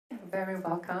very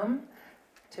welcome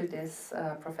to this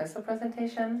professor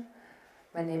presentation.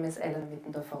 My name is Ellenor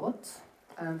Mittendorfer-Rutz.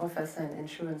 I'm professor in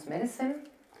insurance medicine,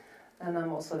 and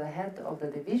I'm also the head of the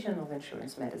division of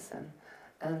insurance medicine.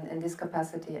 And in this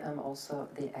capacity, I'm also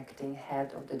the acting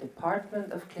head of the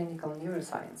Department of Clinical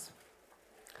Neuroscience.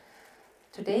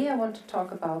 Today, I want to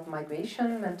talk about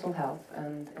migration, mental health,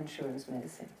 and insurance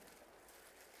medicine.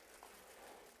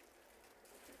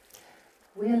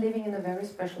 We are living in a very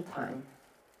special time.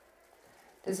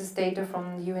 This is data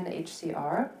from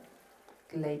UNHCR,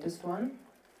 the latest one,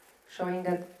 showing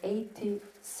that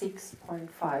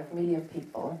 86.5 million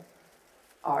people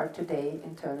are today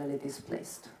internally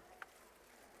displaced.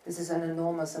 This is an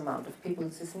enormous amount of people.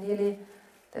 This is nearly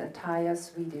the entire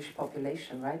Swedish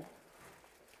population, right?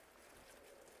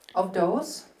 Of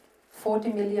those,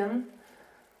 40 million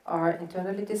are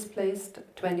internally displaced,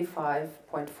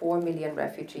 25.4 million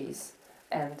refugees,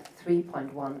 and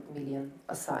 3.1 million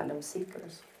asylum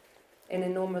seekers. An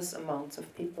enormous amounts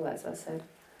of people, as I said.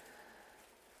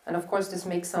 And of course this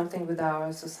makes something with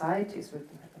our societies, with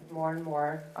more and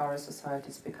more our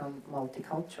societies become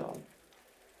multicultural.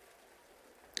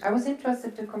 I was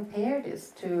interested to compare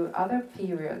this to other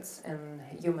periods in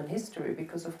human history,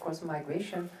 because of course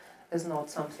migration is not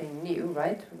something new,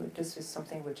 right? This is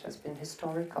something which has been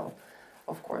historical,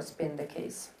 of course, been the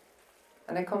case.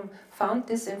 And I found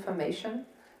this information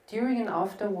during and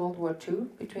after World War II,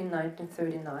 between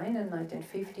 1939 and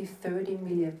 1950, 30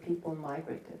 million people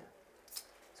migrated.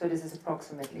 So this is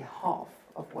approximately half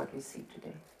of what we see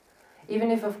today. Even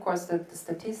if, of course, the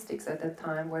statistics at that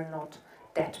time were not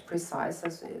that precise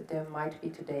as there might be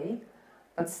today,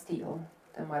 but still,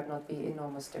 there might not be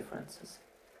enormous differences.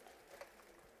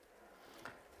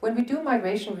 When we do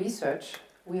migration research,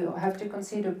 we have to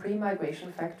consider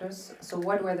pre-migration factors. So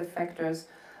what were the factors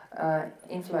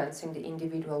influencing the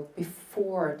individual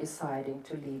before deciding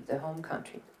to leave the home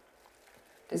country?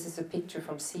 This is a picture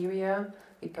from Syria,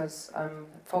 because I'm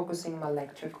focusing my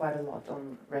lecture quite a lot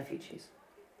on refugees.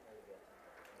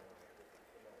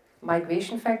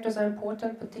 Migration factors are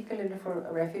important, particularly for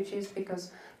refugees,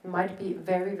 because there might be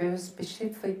very, very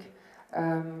specific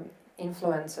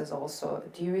influences also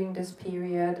during this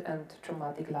period and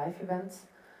traumatic life events.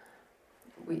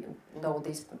 We know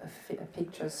these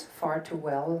pictures far too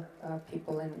well,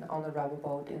 people on a rubber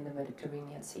boat in the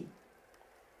Mediterranean Sea.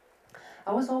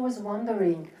 I was always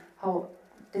wondering how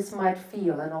this might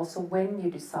feel, and also when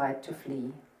you decide to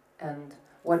flee and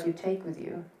what you take with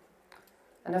you.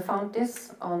 And I found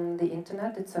this on the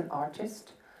internet. It's an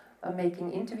artist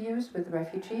making interviews with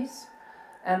refugees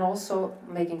and also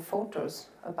making photos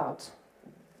about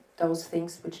those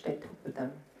things which they took with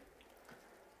them.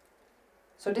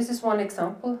 So this is one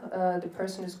example. The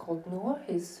person is called Noor.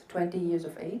 He's 20 years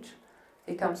of age.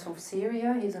 He comes from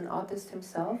Syria. He's an artist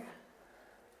himself.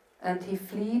 And he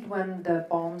fled when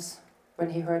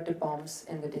he heard the bombs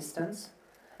in the distance.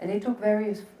 And he took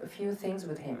very few things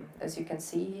with him. As you can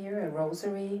see here, a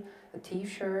rosary, a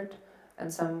t-shirt,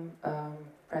 and some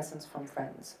presents from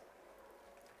friends.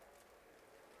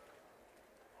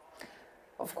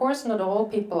 Of course, not all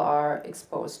people are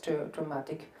exposed to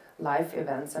traumatic life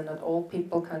events, and not all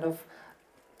people kind of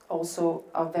also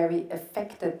are very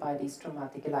affected by these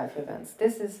traumatic life events.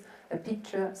 This is a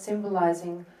picture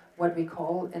symbolizing what we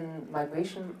call in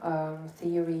migration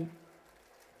theory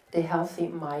the healthy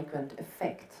migrant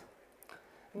effect.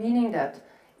 Meaning that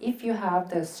if you have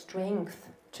the strength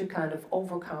to kind of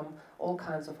overcome all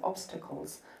kinds of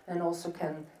obstacles and also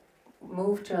can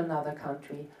move to another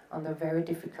country under very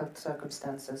difficult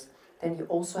circumstances, then you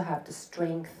also have the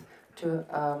strength to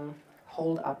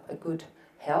hold up a good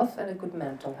health and a good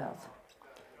mental health.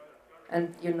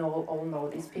 And you all know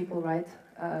these people, right?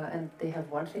 And they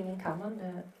have one thing in common: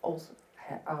 they also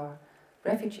are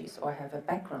refugees or have a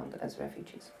background as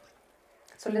refugees.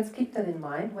 So let's keep that in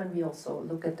mind when we also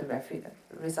look at the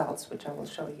results, which I will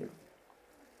show you.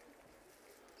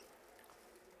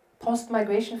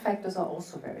 Post-migration factors are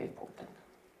also very important.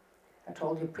 I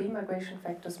told you pre-migration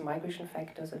factors, migration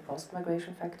factors, and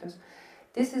post-migration factors.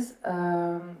 This is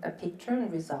a picture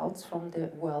and results from the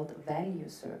World Value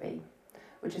Survey,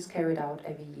 which is carried out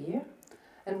every year.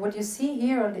 And what you see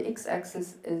here on the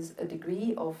x-axis is a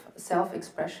degree of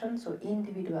self-expression, so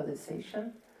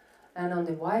individualization. And on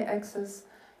the y-axis,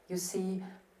 you see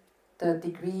the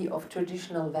degree of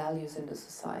traditional values in the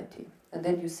society. And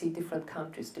then you see different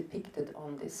countries depicted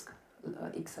on this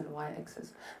x and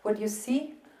y-axis. What you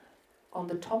see on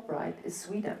the top right is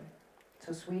Sweden.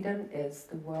 So Sweden is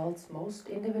the world's most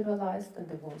individualized and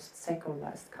the most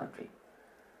secularized country.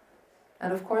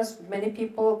 And of course, many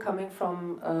people coming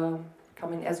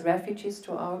as refugees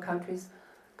to our countries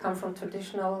come from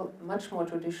traditional, much more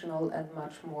traditional and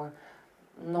much more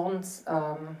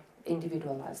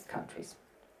non-individualized countries.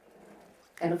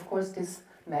 And of course this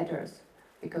matters,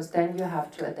 because then you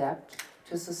have to adapt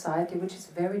to a society which is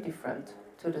very different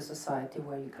to the society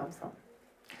where you come from.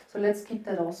 So let's keep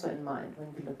that also in mind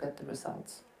when we look at the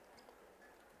results.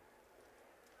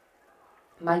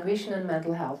 Migration and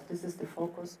mental health, this is the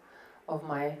focus of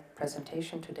my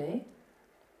presentation today.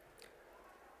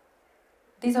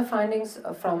 These are findings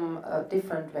from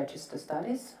different register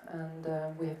studies, and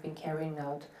we have been carrying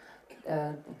out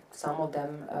some of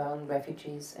them on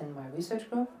refugees in my research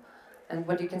group. And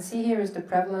what you can see here is the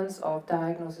prevalence of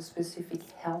diagnosis-specific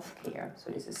healthcare,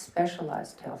 so this is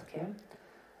specialized healthcare,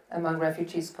 among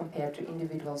refugees compared to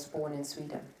individuals born in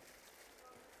Sweden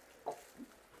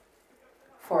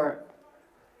for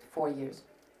 4 years.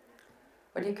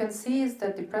 What you can see is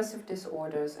that depressive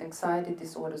disorders, anxiety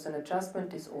disorders and adjustment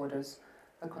disorders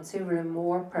are considerably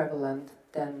more prevalent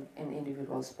than in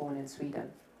individuals born in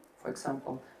Sweden. For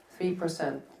example,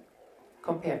 3%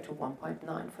 compared to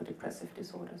 1.9% for depressive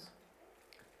disorders.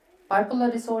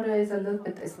 Bipolar disorder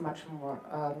is much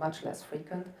less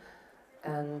frequent,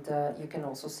 and you can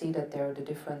also see that there the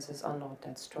differences are not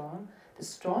that strong. The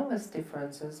strongest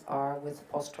differences are with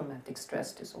post-traumatic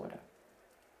stress disorder.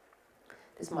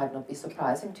 This might not be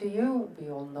surprising to you. We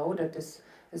all know that this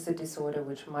is a disorder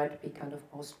which might be kind of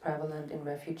most prevalent in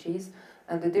refugees,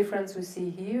 and the difference we see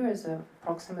here is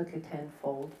approximately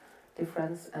 10-fold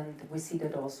difference, and we see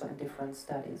that also in different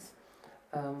studies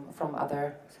from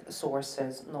other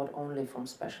sources, not only from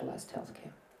specialized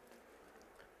healthcare.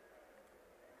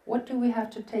 What do we have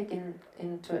to take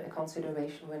into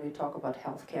consideration when we talk about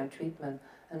healthcare and treatment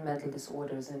and mental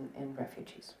disorders in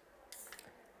refugees?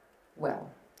 Well,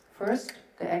 first,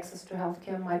 the access to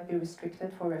healthcare might be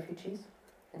restricted for refugees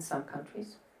in some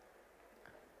countries.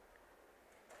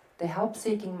 The help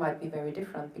seeking might be very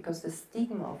different because the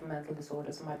stigma of mental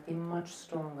disorders might be much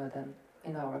stronger than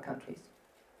in our countries.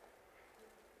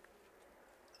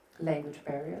 Language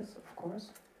barriers, of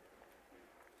course.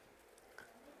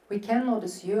 We cannot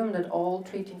assume that all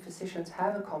treating physicians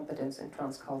have a competence in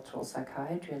transcultural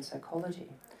psychiatry and psychology,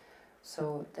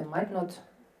 so they might not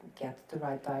get the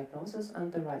right diagnosis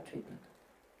and the right treatment.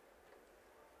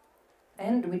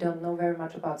 And we don't know very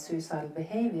much about suicidal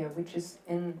behavior, which is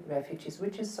in refugees,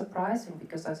 which is surprising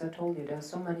because, as I told you, there are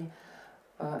so many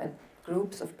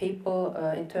groups of people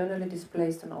internally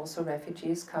displaced and also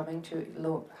refugees coming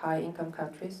to high-income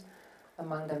countries,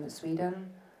 among them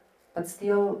Sweden, but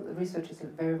still research is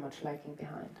very much lagging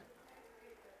behind.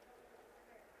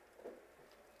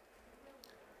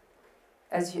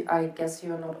 I guess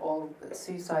you're not all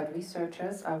suicide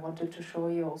researchers, I wanted to show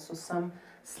you also some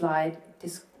slide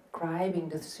describing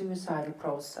the suicidal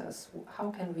process.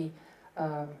 How can we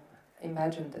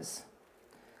imagine this?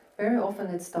 Very often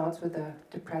it starts with a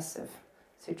depressive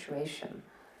situation,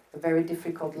 a very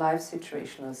difficult life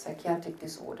situation, a psychiatric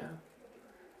disorder.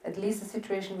 At least a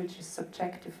situation which is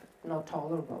subjective, not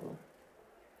tolerable.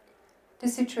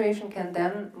 This situation can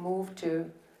then move to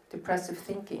depressive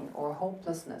thinking or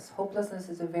hopelessness. Hopelessness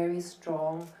is a very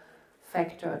strong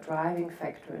factor, a driving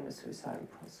factor in the suicidal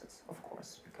process, of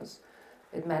course, because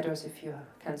it matters if you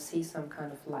can see some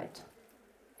kind of light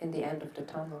in the end of the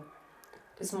tunnel.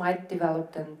 This might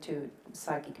develop then to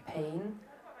psychic pain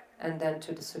and then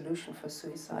to the solution for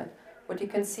suicide. What you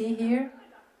can see here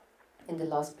in the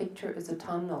last picture is a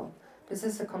tunnel. This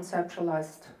is a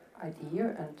conceptualized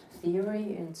idea and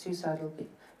theory in suicidal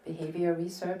behavior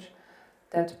research,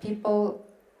 that people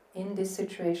in this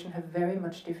situation have very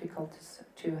much difficulties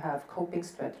to have coping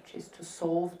strategies to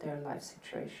solve their life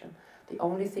situation. The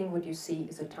only thing what you see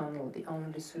is a tunnel. The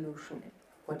only solution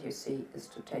what you see is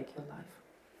to take your life.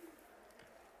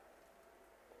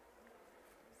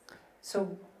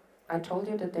 So I told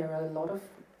you that there are a lot of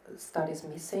studies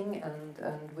missing,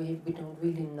 and we don't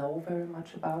really know very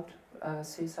much about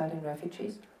suicide in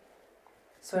refugees.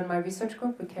 So in my research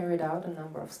group we carried out a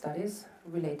number of studies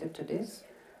related to this,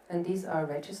 and these are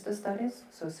register studies,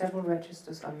 so several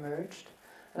registers are merged,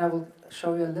 and I will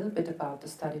show you a little bit about the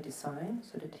study design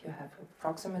so that you have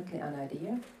approximately an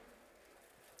idea.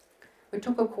 We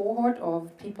took a cohort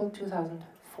of people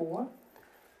 2004.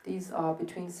 These are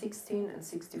between 16 and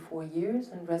 64 years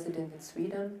and resident in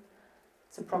Sweden.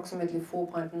 It's approximately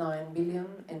 4.9 million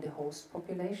in the host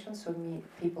population, so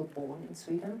people born in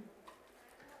Sweden,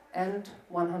 and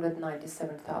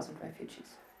 197,000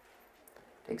 refugees.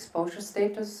 The exposure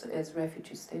status is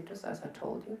refugee status, as I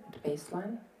told you, at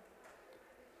baseline.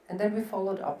 And then we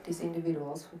followed up these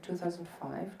individuals from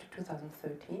 2005 to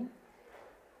 2013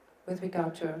 with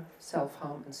regard to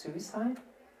self-harm and suicide.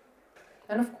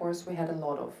 And of course we had a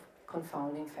lot of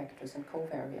confounding factors and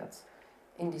covariates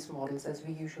in these models as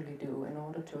we usually do in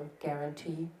order to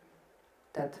guarantee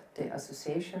that the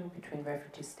association between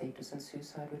refugee status and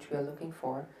suicide, which we are looking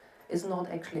for, is not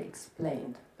actually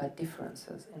explained by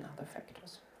differences in other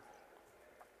factors.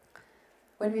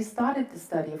 When we started the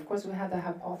study, of course, we had the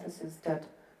hypothesis that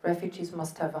refugees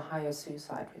must have a higher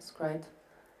suicide risk, right?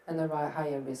 And a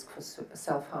higher risk for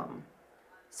self-harm.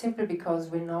 Simply because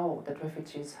we know that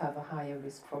refugees have a higher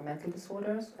risk for mental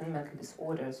disorders, and mental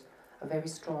disorders are a very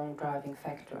strong driving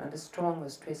factor and the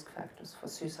strongest risk factors for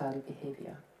suicidal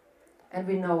behavior. And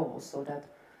we know also that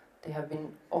they have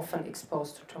been often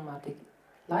exposed to traumatic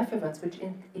life events, which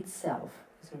in itself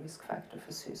is a risk factor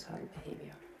for suicidal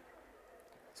behavior.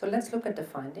 So let's look at the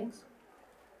findings.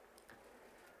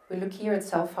 We look here at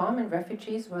self-harm in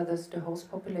refugees, where there's the host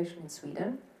population in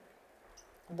Sweden.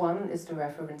 One is the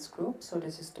reference group, so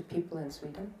this is the people in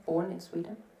Sweden, born in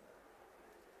Sweden.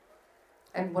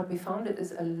 And what we found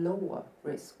is a lower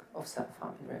risk of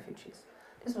self-harm in refugees.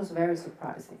 This was very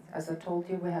surprising. As I told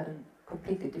you, we had a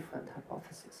completely different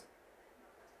hypothesis.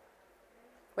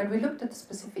 When we looked at the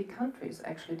specific countries,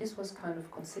 actually, this was kind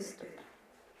of consistent.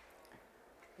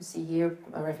 You see here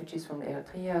refugees from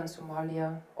Eritrea and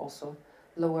Somalia, also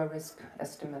lower risk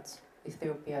estimates.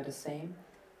 Ethiopia the same.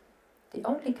 The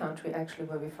only country actually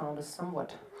where we found a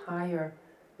somewhat higher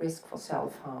risk for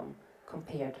self-harm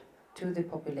compared to the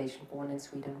population born in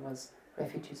Sweden was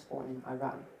refugees born in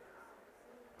Iran.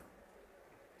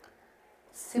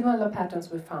 Similar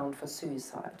patterns we found for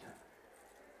suicide.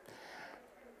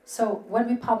 So when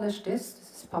we published this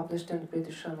is published in the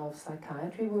British Journal of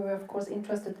Psychiatry, we were of course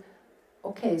interested,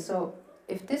 okay, so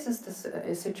if this is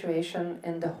the situation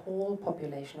in the whole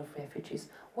population of refugees,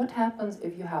 what happens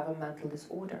if you have a mental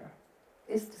disorder?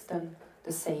 Is this then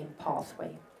the same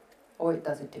pathway, or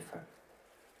does it differ?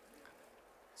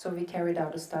 So we carried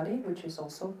out a study, which is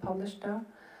also published now,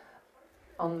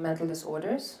 on mental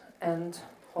disorders and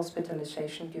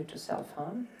hospitalization due to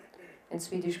self-harm in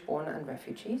Swedish-born and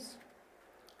refugees.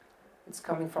 It's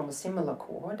coming from a similar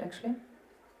cohort, actually.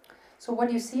 So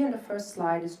what you see in the first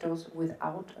slide is those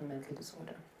without a mental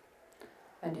disorder.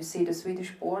 And you see the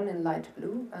Swedish-born in light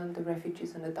blue and the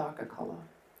refugees in a darker color.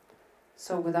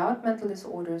 So without mental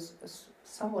disorders, a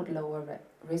somewhat lower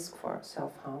risk for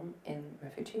self-harm in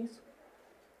refugees.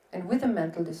 And with a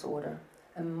mental disorder,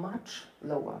 a much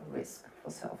lower risk for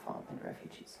self-harm in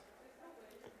refugees.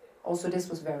 Also, this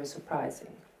was very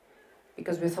surprising,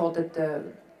 because we thought that the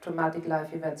traumatic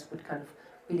life events would kind of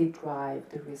really drive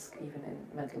the risk even in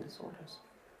mental disorders.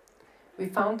 We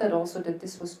found that also that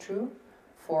this was true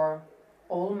for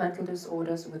all mental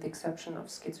disorders with the exception of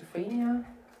schizophrenia,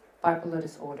 bipolar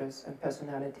disorders and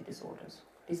personality disorders.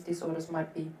 These disorders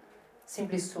might be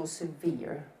simply so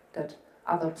severe that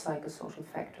other psychosocial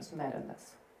factors matter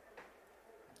less.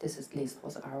 This at least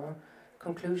was our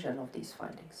conclusion of these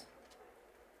findings.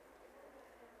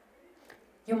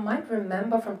 You might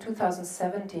remember from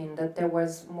 2017 that there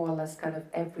was more or less kind of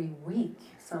every week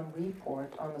some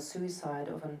report on the suicide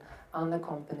of an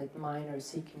unaccompanied minor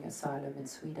seeking asylum in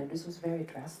Sweden. This was very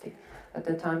drastic. At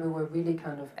the time we were really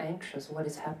kind of anxious, what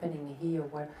is happening here,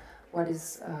 what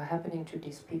is happening to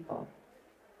these people.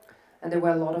 And there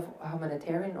were a lot of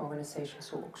humanitarian organizations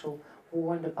who also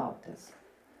warned about this.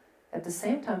 At the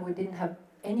same time, we didn't have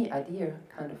any idea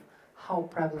kind of how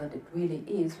prevalent it really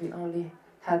is. We only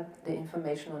had the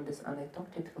information on this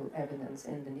anecdotal evidence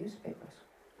in the newspapers.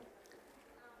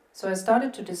 So I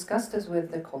started to discuss this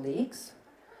with the colleagues,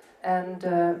 and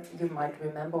you might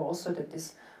remember also that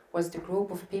this was the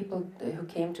group of people who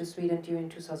came to Sweden during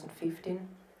 2015.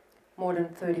 More than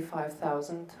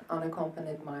 35,000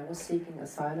 unaccompanied minors seeking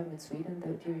asylum in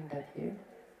Sweden during that year.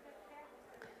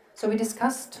 So we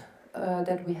discussed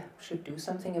that we should do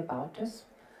something about this.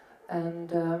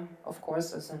 And of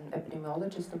course, as an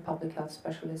epidemiologist and public health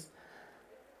specialist,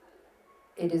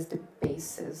 it is the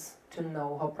basis to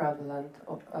know how prevalent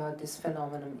this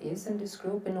phenomenon is in this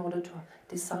group in order to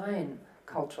design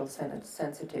cultural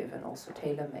sensitive and also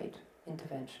tailor-made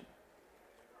intervention.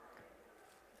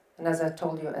 And as I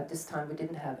told you, at this time we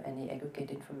didn't have any aggregate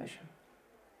information.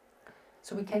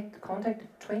 So we contacted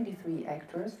 23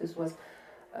 actors. This was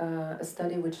a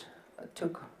study which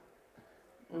took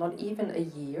not even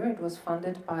a year. It was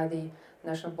funded by the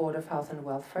National Board of Health and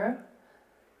Welfare,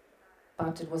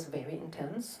 but it was very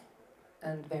intense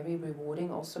and very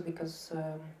rewarding also because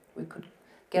we could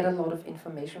get a lot of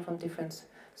information from different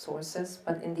sources,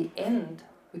 but in the end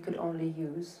we could only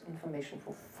use information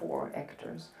for 4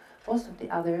 actors. Most of the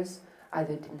others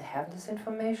either didn't have this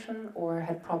information or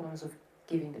had problems of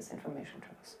giving this information to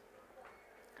us.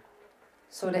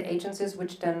 So the agencies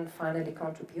which then finally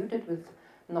contributed with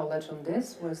knowledge on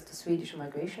this was the Swedish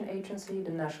Migration Agency,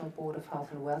 the National Board of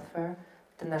Health and Welfare,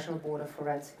 the National Board of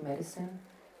Forensic Medicine,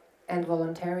 and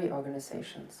voluntary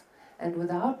organizations. And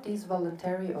without these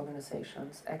voluntary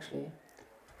organizations, actually,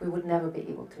 we would never be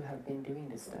able to have been doing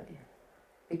this study,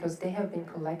 because they have been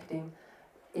collecting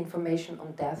information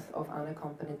on death of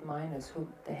unaccompanied minors who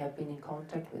they have been in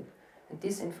contact with. And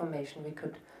this information we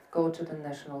could go to the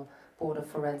National Board of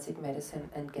Forensic Medicine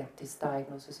and get this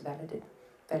diagnosis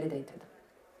validated.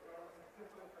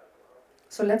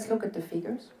 So let's look at the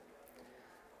figures.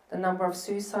 The number of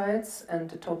suicides and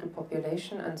the total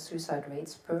population and suicide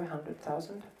rates per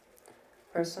 100,000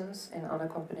 persons in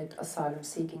unaccompanied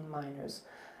asylum-seeking minors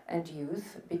and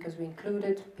youth, because we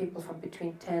included people from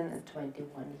between 10 and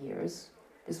 21 years.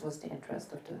 This was the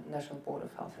interest of the National Board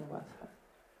of Health and Welfare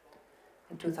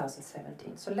in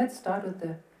 2017. So let's start with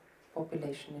the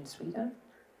population in Sweden.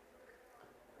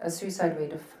 A suicide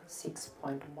rate of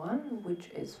 6.1, which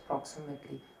is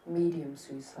approximately medium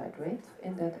suicide rate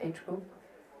in that age group.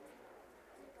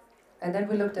 And then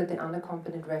we looked at the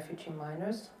unaccompanied refugee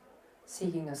minors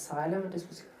seeking asylum. This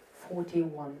was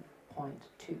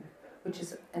 41.2, which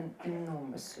is an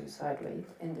enormous suicide rate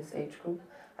in this age group.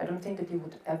 I don't think that you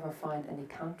would ever find any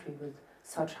country with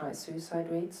such high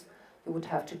suicide rates. You would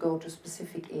have to go to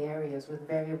specific areas with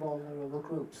very vulnerable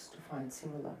groups to find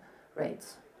similar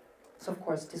rates. So of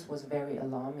course this was very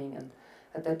alarming, and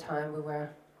at that time we were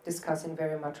discussing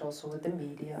very much also with the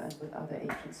media and with other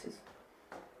agencies.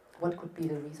 What could be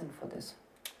the reason for this?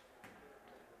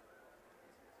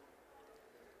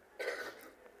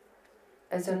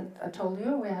 As I told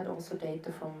you, we had also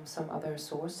data from some other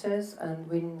sources, and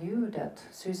we knew that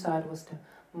suicide was the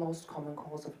most common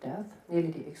cause of death,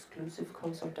 nearly the exclusive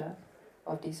cause of death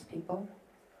of these people.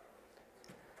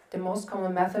 The most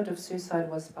common method of suicide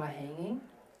was by hanging,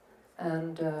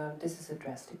 and this is a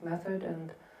drastic method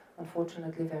and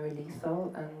unfortunately very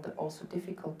lethal and also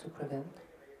difficult to prevent.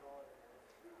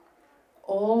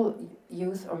 All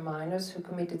youth or minors who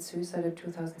committed suicide in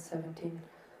 2017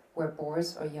 were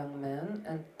boys or young men,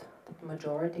 and the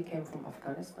majority came from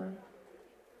Afghanistan.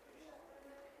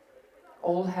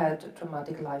 All had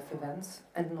traumatic life events,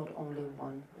 and not only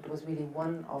one. It was really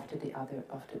one after the other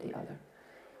after the other.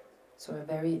 So a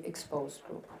very exposed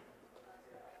group.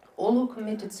 All who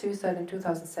committed suicide in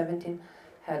 2017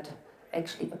 had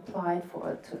actually applied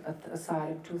for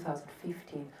asylum in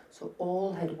 2015, so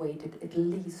all had waited at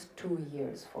least 2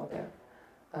 years for their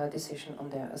decision on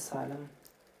their asylum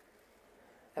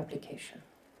application,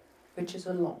 which is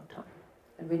a long time.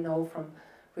 And we know from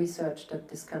research that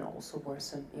this can also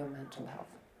worsen your mental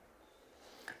health.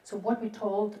 So what we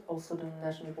told also the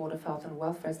National Board of Health and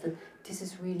Welfare is that this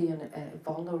is really a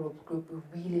vulnerable group.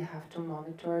 We really have to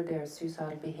monitor their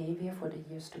suicidal behavior for the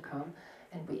years to come,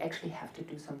 and we actually have to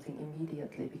do something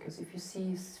immediately, because if you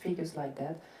see figures like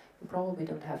that, you probably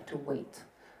don't have to wait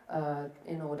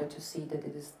in order to see that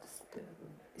it is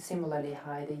similarly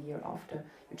high the year after.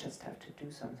 You just have to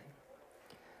do something.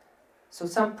 So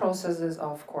some processes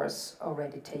are of course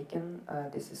already taken.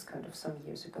 This is kind of some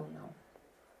years ago now.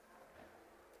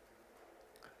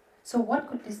 So what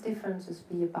could these differences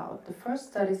be about? The first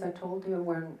studies I told you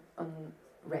were on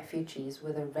refugees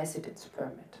with a residence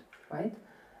permit, right?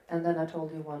 And then I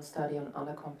told you one study on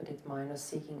unaccompanied minors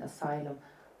seeking asylum,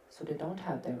 so they don't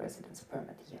have their residence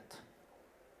permit yet.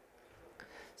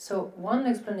 So one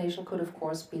explanation could of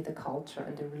course be the culture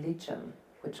and the religion,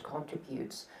 which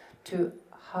contributes to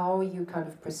how you kind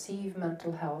of perceive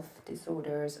mental health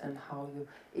disorders, and how you,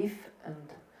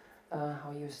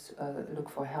 how you look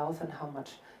for health, and how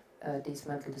much these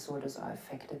mental disorders are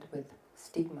affected with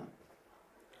stigma.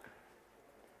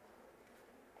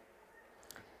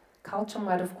 Culture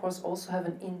might of course also have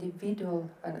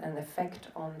an effect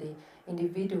on the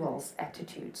individual's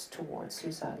attitudes towards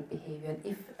suicidal behavior. And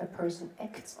if a person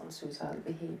acts on suicidal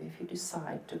behavior, if you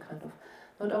decide to kind of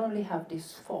not only have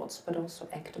these thoughts but also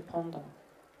act upon them.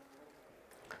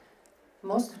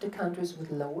 Most of the countries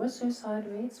with lower suicide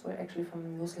rates were actually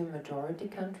from Muslim majority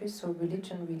countries, so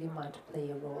religion really might play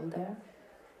a role there.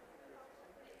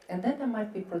 And then there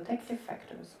might be protective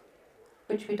factors,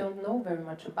 which we don't know very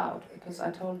much about, because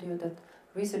I told you that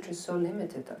research is so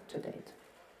limited up to date.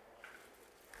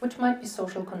 Which might be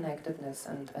social connectedness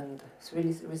and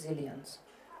resilience.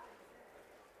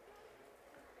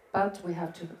 But we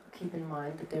have to keep in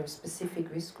mind that there are specific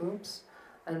risk groups,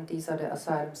 and these are the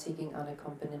asylum-seeking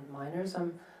unaccompanied minors.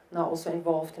 I'm now also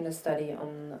involved in a study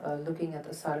on looking at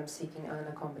asylum-seeking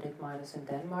unaccompanied minors in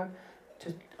Denmark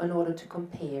in order to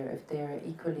compare if they are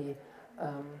equally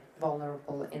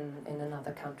vulnerable in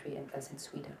another country as in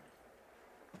Sweden.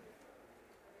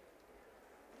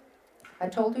 I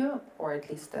told you, or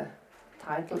at least the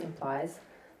title implies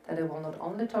that I will not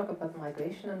only talk about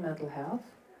migration and mental health,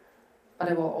 but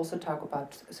I will also talk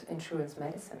about insurance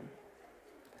medicine.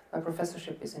 My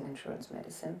professorship is in insurance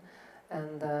medicine,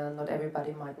 and not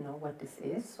everybody might know what this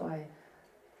is, so I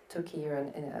took here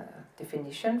a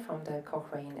definition from the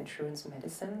Cochrane Insurance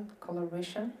Medicine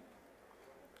Collaboration.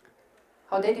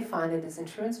 How they define it is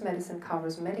insurance medicine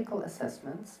covers medical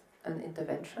assessments and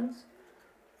interventions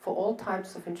for all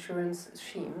types of insurance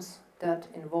schemes that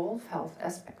involve health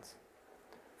aspects.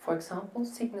 For example,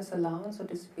 sickness allowance or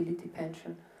disability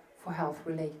pension for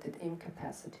health-related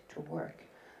incapacity to work.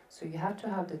 So you have to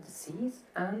have the disease,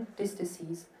 and this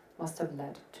disease must have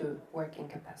led to work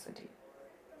incapacity.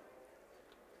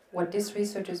 What this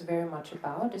research is very much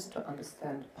about is to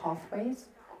understand pathways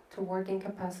to work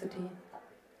incapacity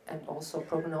and also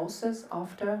prognosis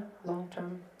after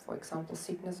long-term, for example,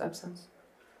 sickness absence,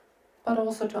 but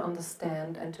also to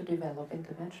understand and to develop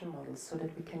intervention models so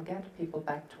that we can get people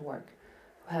back to work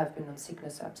who have been on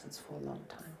sickness absence for a long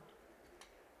time.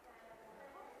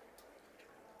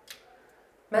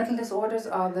 Mental disorders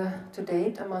are to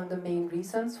date among the main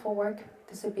reasons for work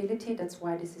disability. That's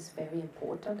why this is very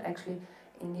important. Actually,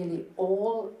 in nearly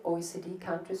all OECD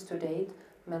countries to date,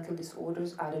 mental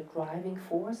disorders are the driving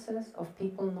forces of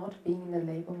people not being in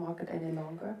the labor market any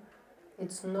longer.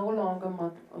 It's no longer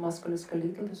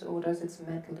musculoskeletal disorders, it's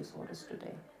mental disorders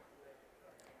today.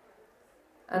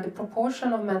 And the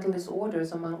proportion of mental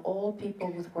disorders among all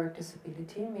people with work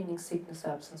disability, meaning sickness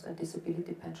absence and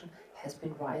disability pension, has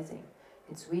been rising.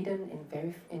 In Sweden,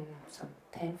 in some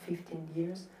 10-15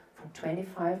 years, from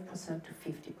 25% to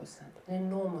 50%, an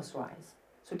enormous rise.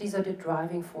 So these are the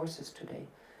driving forces today,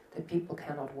 that people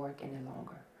cannot work any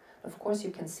longer. Of course,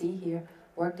 you can see here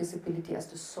work disability as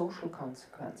the social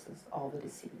consequences of the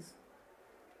disease,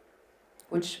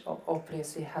 which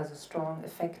obviously has a strong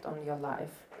effect on your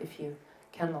life if you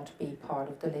cannot be part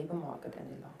of the labor market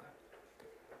any longer.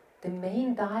 The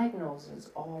main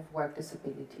diagnoses of work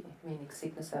disability, meaning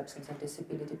sickness absence and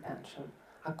disability pension,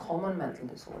 are common mental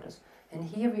disorders. And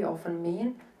here we often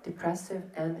mean depressive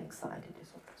and anxiety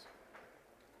disorders.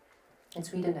 In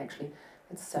Sweden, actually,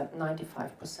 it's 95%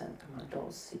 among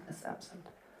those sickness absent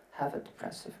have a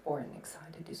depressive or an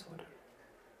anxiety disorder.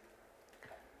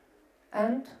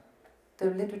 And the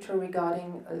literature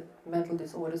regarding mental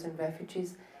disorders in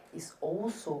refugees is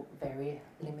also very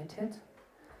limited.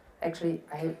 Actually,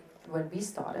 when we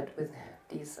started with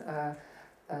these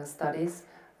studies,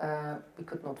 we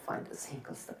could not find a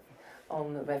single study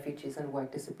on refugees and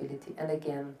work disability. And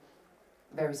again,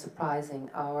 very surprising,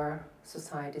 our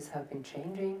societies have been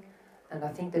changing, and I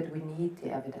think that we need the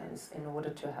evidence in order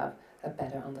to have a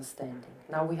better understanding.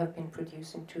 Now we have been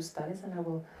producing 2 studies, and I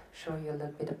will show you a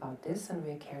little bit about this, and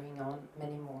we are carrying on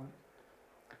many more.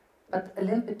 But a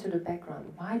little bit to the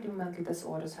background. Why do mental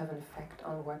disorders have an effect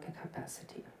on working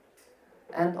capacity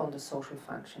and on the social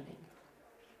functioning?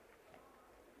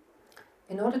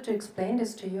 In order to explain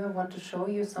this to you, I want to show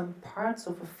you some parts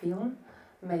of a film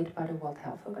made by the World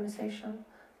Health Organization.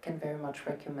 I can very much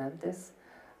recommend this.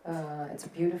 It's a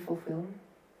beautiful film.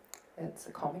 It's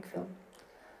a comic film.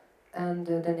 And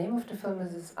the name of the film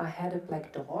is I Had a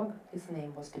Black Dog. His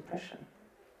name was Depression.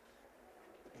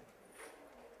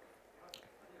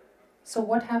 So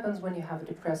what happens when you have a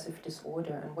depressive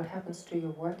disorder, and what happens to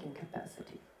your working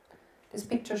capacity? This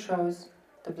picture shows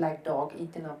the black dog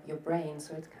eating up your brain,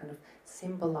 so it kind of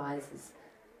symbolizes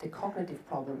the cognitive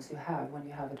problems you have when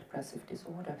you have a depressive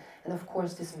disorder. And of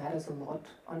course this matters a lot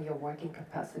on your working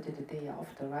capacity the day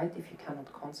after, right? If you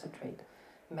cannot concentrate.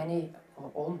 Many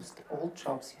or almost all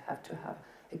jobs you have to have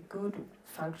a good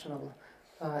functional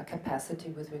capacity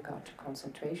with regard to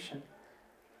concentration.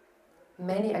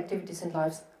 Many activities in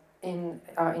life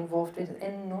are involved with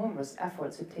enormous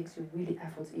efforts. It takes you really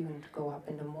efforts even to go up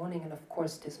in the morning, and of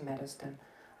course this matters then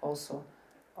also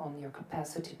on your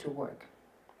capacity to work.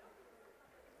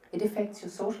 It affects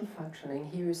your social functioning.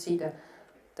 Here you see the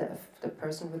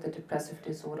person with the depressive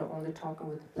disorder only talking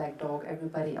with the black dog.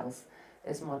 Everybody else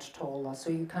is much taller.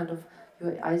 So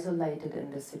you're isolated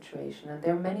in this situation. And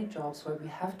there are many jobs where we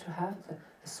have to have the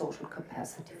social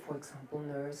capacity. For example,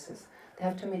 nurses. They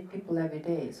have to meet people every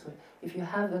day. So if you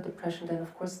have a depression, then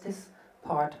of course this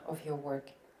part of your work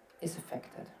is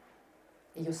affected.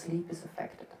 Your sleep is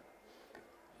affected.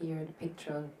 Here the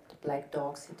picture, the black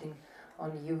dog sitting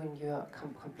on you, and you're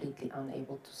completely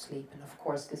unable to sleep. And of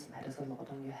course this matters a lot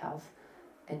on your health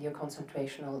and your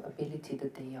concentrational ability the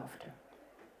day after.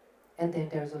 And then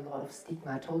there's a lot of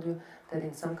stigma. I told you that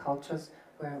in some cultures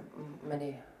where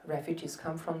many refugees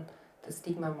come from, the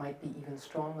stigma might be even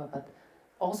stronger, but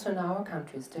also in our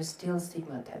countries there's still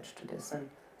stigma attached to this, and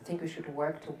I think we should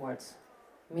work towards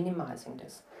minimizing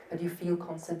this. But you feel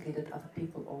constantly that other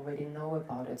people already know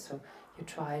about it, so you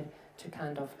try to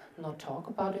kind of not talk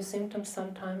about your symptoms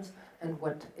sometimes, and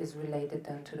what is related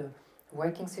then to the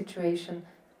working situation,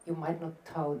 you might not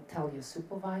tell your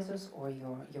supervisors or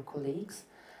your colleagues.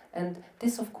 And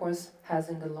this, of course, has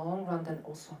in the long run then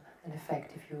also an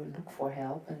effect if you look for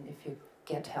help and if you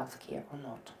get health care or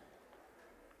not.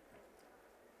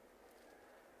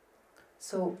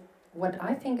 So what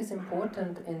I think is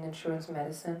important in insurance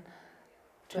medicine,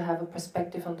 to have a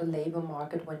perspective on the labor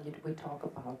market when we talk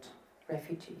about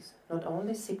refugees. Not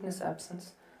only sickness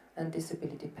absence and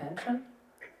disability pension,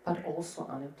 but also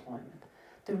unemployment.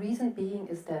 The reason being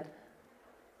is that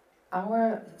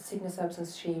our sickness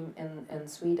absence scheme in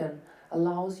Sweden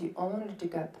allows you only to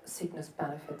get sickness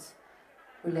benefits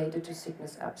related to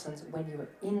sickness absence when you're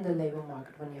in the labor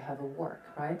market, when you have a work,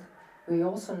 right? We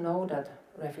also know that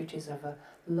refugees have a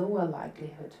lower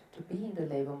likelihood to be in the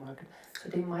labor market, so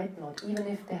they might not, even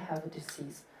if they have a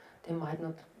disease, they might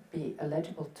not be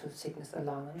eligible to sickness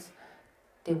allowance,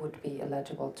 they would be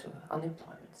eligible to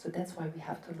unemployment. So that's why we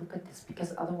have to look at this,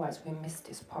 because otherwise we miss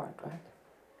this part, right?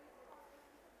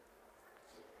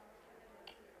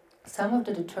 Some of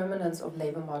the determinants of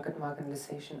labor market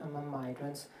marginalization among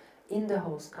migrants in the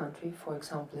host country, for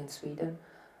example in Sweden,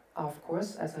 are of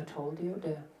course, as I told you,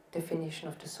 the definition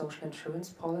of the social insurance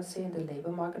policy and the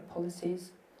labor market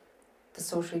policies. The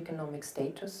socioeconomic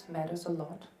status matters a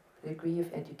lot, the degree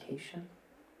of education.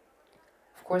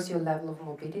 Of course, your level of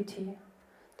morbidity,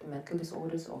 the mental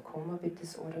disorders or comorbid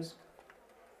disorders,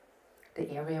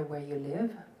 the area where you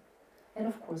live, and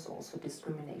of course also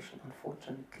discrimination,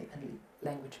 unfortunately, and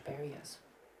language barriers.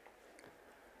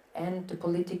 And the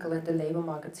political and the labor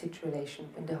market situation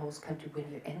in the host country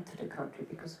when you enter the country,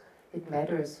 because it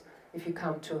matters if you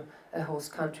come to a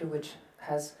host country which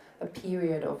has a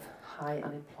period of high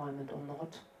unemployment or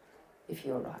not, if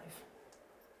you arrive.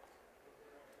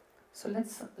 So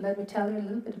let me tell you a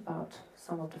little bit about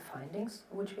some of the findings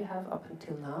which we have up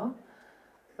until now.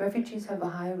 Refugees have a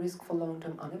higher risk for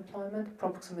long-term unemployment,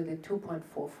 approximately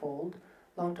 2.4-fold,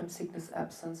 long-term sickness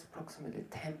absence, approximately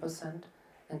 10%,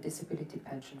 and disability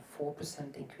pension,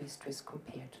 4% increased risk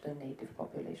compared to the native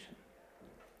population.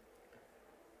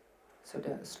 So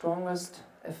the strongest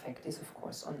effect is, of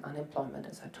course, on unemployment,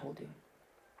 as I told you.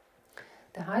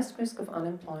 The highest risk of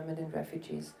unemployment in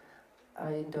refugees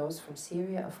are in those from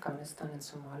Syria, Afghanistan, and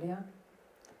Somalia,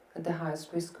 and the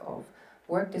highest risk of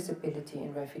work disability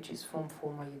in refugees from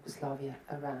former Yugoslavia,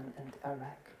 Iran, and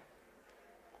Iraq.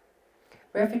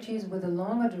 Refugees with a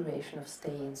longer duration of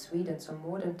stay in Sweden, so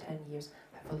more than 10 years,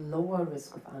 have a lower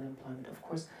risk of unemployment. Of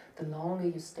course, the longer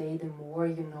you stay, the more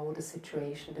you know the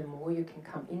situation, the more you can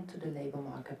come into the labor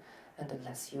market, and the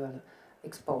less you are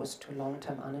exposed to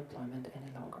long-term unemployment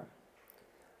any longer.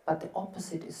 But the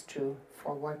opposite is true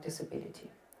for work disability.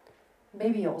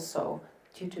 Maybe also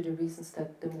due to the reasons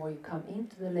that the more you come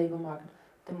into the labor market,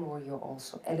 the more you're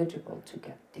also eligible to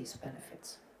get these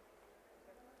benefits.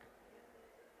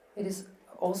 It is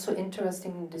also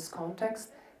interesting in this context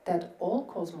that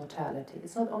all-cause mortality,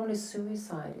 it's not only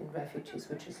suicide in refugees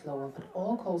which is lower, but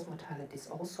all-cause mortality is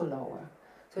also lower.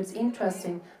 So it's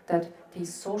interesting that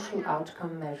these social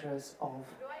outcome measures of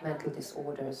mental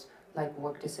disorders like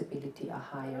work disability are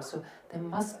higher. So there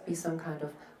must be some kind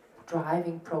of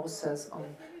driving process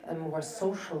on a more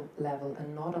social level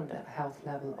and not on the health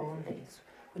level only,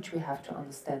 which we have to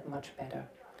understand much better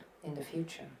in the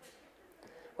future.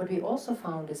 What we also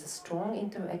found is a strong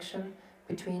interaction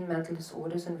between mental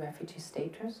disorders and refugee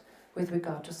status with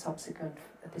regard to subsequent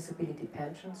disability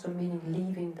pension, so meaning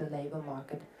leaving the labor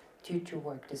market due to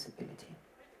work disability.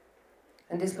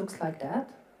 And this looks like that.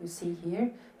 You see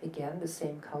here, again, the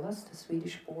same colors, the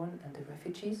Swedish-born and the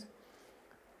refugees.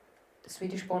 The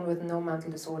Swedish-born with no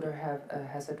mental disorder have a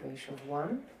hazard ratio of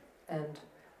 1, and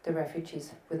the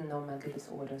refugees with no mental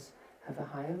disorders have a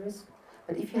higher risk.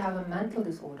 But if you have a mental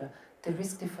disorder, the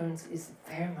risk difference is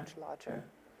very much larger.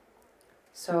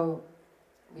 So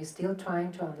we're still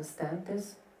trying to understand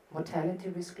this. Mortality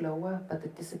risk lower, but the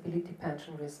disability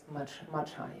pension risk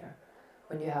much higher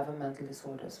when you have a mental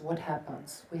disorder. So what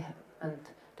happens? And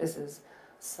this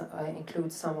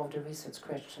includes some of the research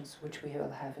questions which we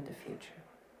will have in the future.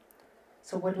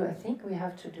 So what do I think we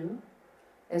have to do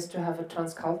is to have a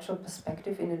transcultural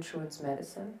perspective in insurance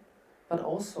medicine, but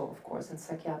also, of course, in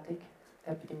psychiatric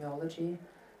epidemiology,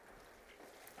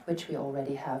 which we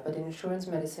already have, but in insurance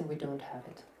medicine we don't have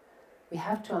it. We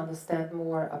have to understand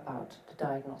more about the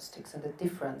diagnostics and the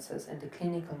differences in the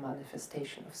clinical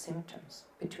manifestation of symptoms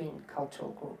between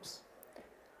cultural groups.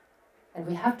 And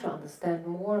we have to understand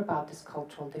more about these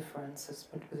cultural differences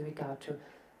with regard to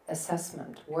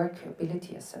assessment,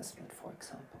 workability assessment, for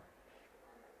example.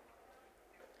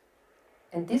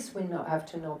 And this we have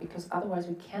to know, because otherwise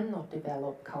we cannot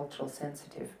develop cultural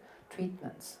sensitive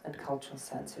treatments and cultural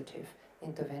sensitive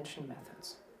intervention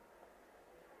methods.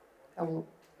 I would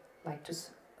like to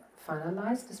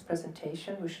finalize this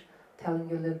presentation with telling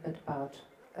you a little bit about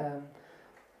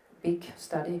big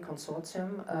study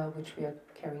consortium which we are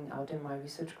carrying out in my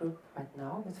research group right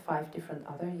now with 5 different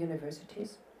other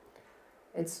universities.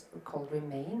 It's called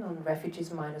REMAIN, on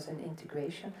refugees, minors and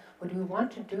integration. What we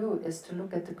want to do is to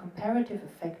look at the comparative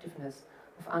effectiveness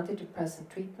of antidepressant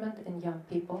treatment in young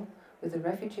people with a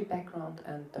refugee background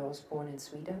and those born in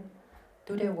Sweden.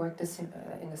 Do they work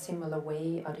in a similar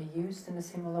way? Are they used in a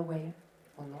similar way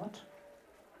or not?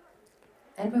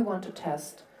 And we want to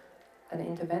test an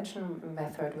intervention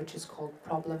method which is called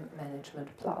Problem Management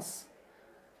Plus,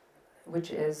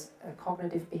 which is a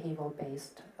cognitive behavioral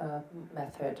based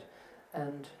method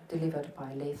and delivered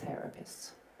by lay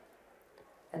therapists.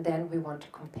 And then we want to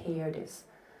compare this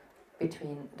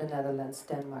between the Netherlands,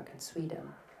 Denmark and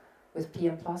Sweden. With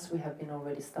PM Plus we have been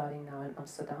already starting now in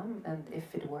Amsterdam, and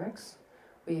if it works,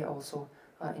 we also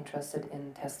are interested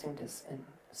in testing this in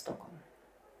Stockholm.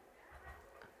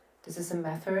 This is a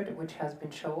method which has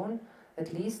been shown,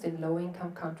 at least in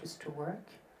low-income countries, to work.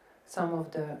 Some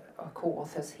of the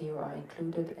co-authors here are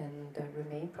included in the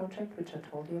REMAIN project, which I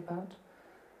told you about.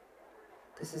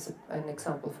 This is an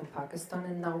example from Pakistan,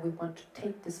 and now we want to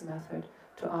take this method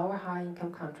to our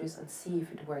high-income countries and see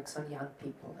if it works on young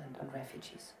people and on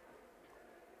refugees.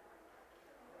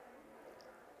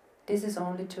 This is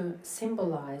only to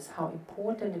symbolize how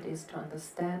important it is to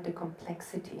understand the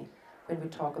complexity when we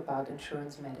talk about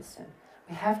insurance medicine.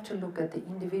 We have to look at the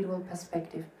individual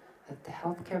perspective, at the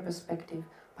healthcare perspective,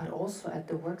 but also at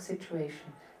the work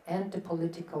situation and the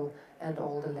political and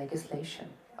all the legislation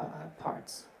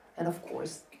parts. And of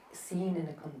course, seen in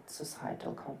a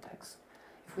societal context.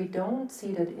 If we don't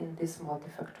see that in this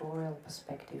multifactorial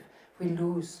perspective, we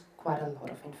lose quite a lot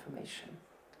of information.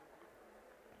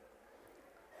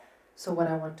 So what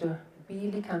I want to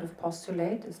really kind of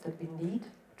postulate is that we need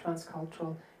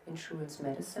transcultural insurance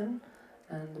medicine,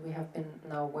 and we have been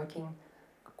now working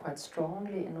quite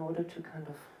strongly in order to kind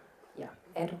of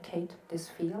educate this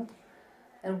field.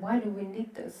 And why do we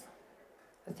need this?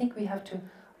 I think we have to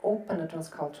open a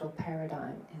transcultural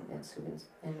paradigm in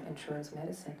insurance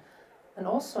medicine, and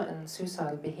also in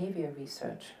suicidal behavior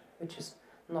research, which is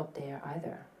not there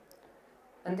either.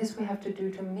 And this we have to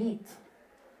do to meet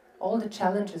all the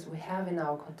challenges we have in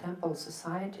our contemporary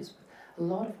societies with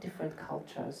a lot of different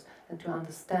cultures, and to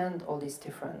understand all these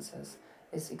differences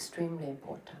is extremely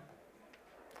important.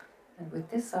 And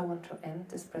with this I want to end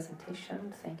this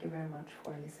presentation. Thank you very much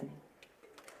for listening.